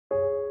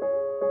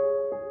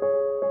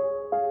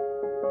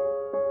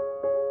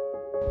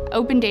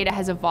Open data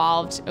has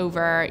evolved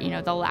over,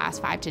 the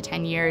last 5 to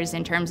 10 years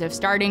in terms of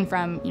starting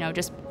from,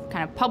 just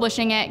kind of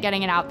publishing it,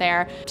 getting it out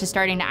there, to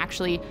starting to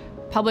actually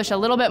publish a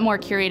little bit more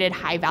curated,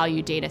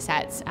 high-value data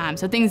sets,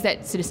 so things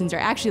that citizens are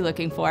actually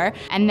looking for.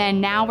 And then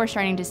now we're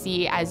starting to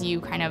see, as you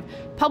kind of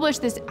publish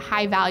this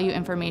high-value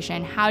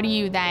information, how do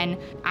you then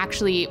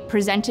actually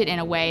present it in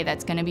a way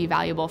that's going to be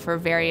valuable for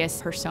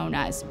various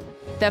personas?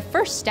 The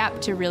first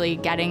step to really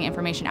getting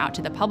information out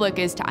to the public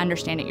is to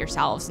understand it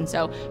yourselves. And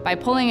so by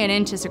pulling it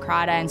into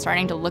Socrata and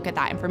starting to look at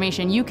that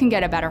information, you can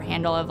get a better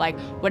handle of like,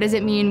 what does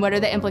it mean? What are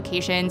the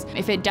implications?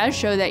 If it does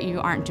show that you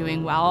aren't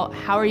doing well,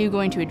 how are you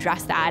going to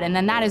address that? And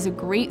then that is a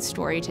great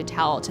story to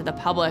tell to the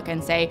public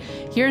and say,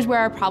 here's where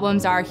our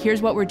problems are,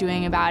 here's what we're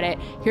doing about it,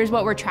 here's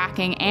what we're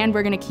tracking, and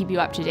we're gonna keep you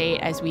up to date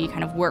as we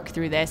kind of work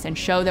through this and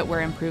show that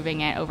we're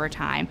improving it over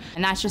time.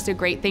 And that's just a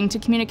great thing to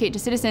communicate to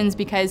citizens,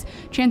 because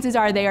chances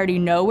are they already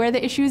know where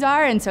the issues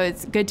are, and so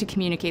it's good to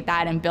communicate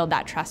that and build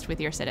that trust with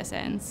your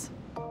citizens.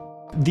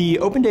 The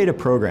Open Data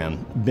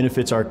program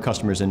benefits our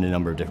customers in a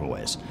number of different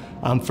ways.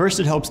 First,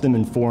 it helps them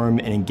inform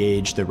and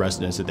engage the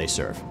residents that they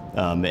serve.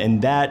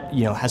 And that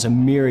has a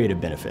myriad of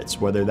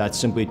benefits, whether that's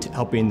simply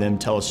helping them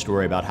tell a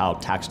story about how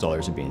tax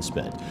dollars are being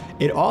spent.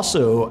 It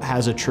also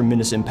has a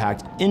tremendous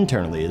impact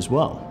internally as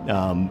well.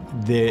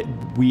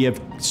 We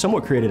have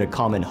somewhat created a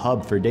common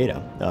hub for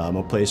data,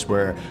 a place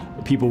where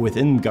people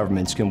within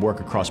governments can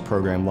work across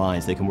program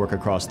lines, they can work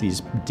across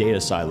these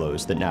data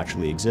silos that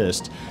naturally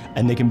exist,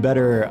 and they can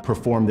better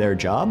perform their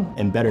job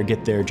and better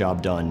get their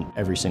job done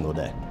every single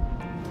day.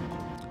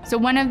 So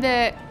one of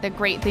the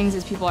great things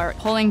is people are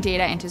pulling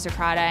data into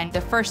Socrata, and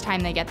the first time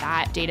they get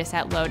that data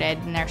set loaded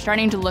and they're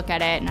starting to look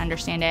at it and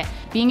understand it,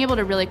 being able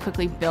to really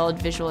quickly build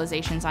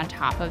visualizations on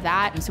top of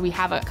that. And so we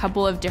have a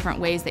couple of different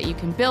ways that you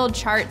can build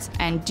charts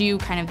and do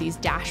kind of these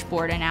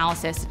dashboard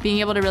analysis, being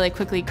able to really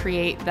quickly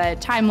create the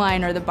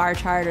timeline or the bar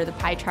chart or the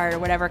pie chart or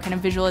whatever kind of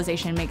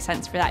visualization makes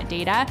sense for that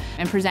data,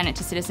 and present it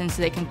to citizens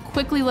so they can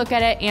quickly look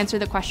at it, answer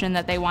the question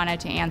that they wanted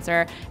to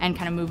answer, and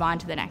kind of move on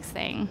to the next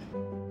thing.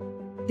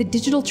 The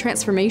digital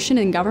transformation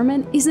in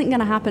government isn't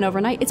going to happen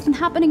overnight. It's been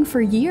happening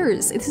for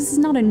years. This is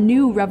not a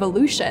new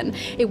revolution.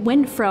 It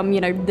went from,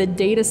 the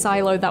data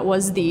silo that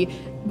was the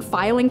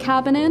filing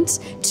cabinet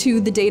to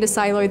the data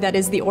silo that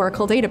is the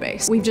Oracle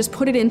database. We've just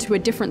put it into a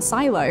different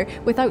silo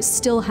without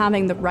still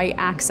having the right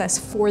access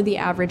for the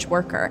average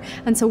worker.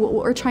 And so what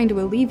we're trying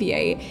to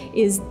alleviate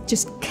is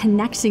just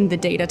connecting the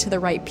data to the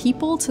right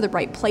people, to the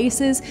right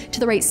places, to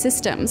the right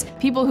systems.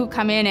 People who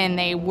come in and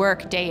they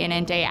work day in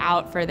and day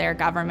out for their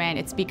government,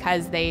 it's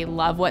because they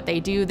love what they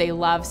do, they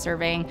love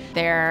serving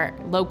their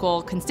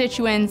local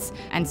constituents,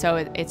 and so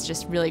it's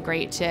just really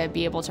great to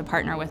be able to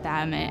partner with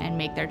them and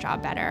make their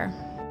job better.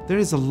 There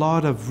is a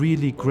lot of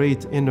really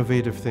great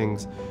innovative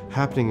things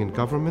happening in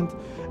government,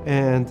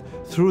 and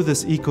through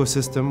this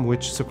ecosystem,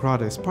 which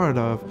Socrata is part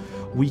of,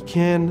 we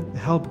can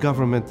help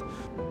government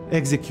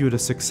execute a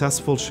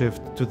successful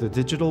shift to the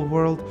digital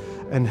world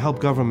and help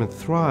government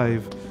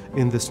thrive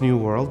in this new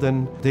world.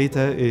 And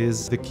data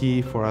is the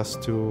key for us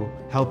to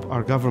help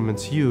our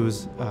governments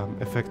use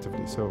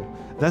effectively. So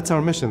that's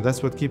our mission.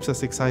 That's what keeps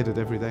us excited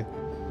every day.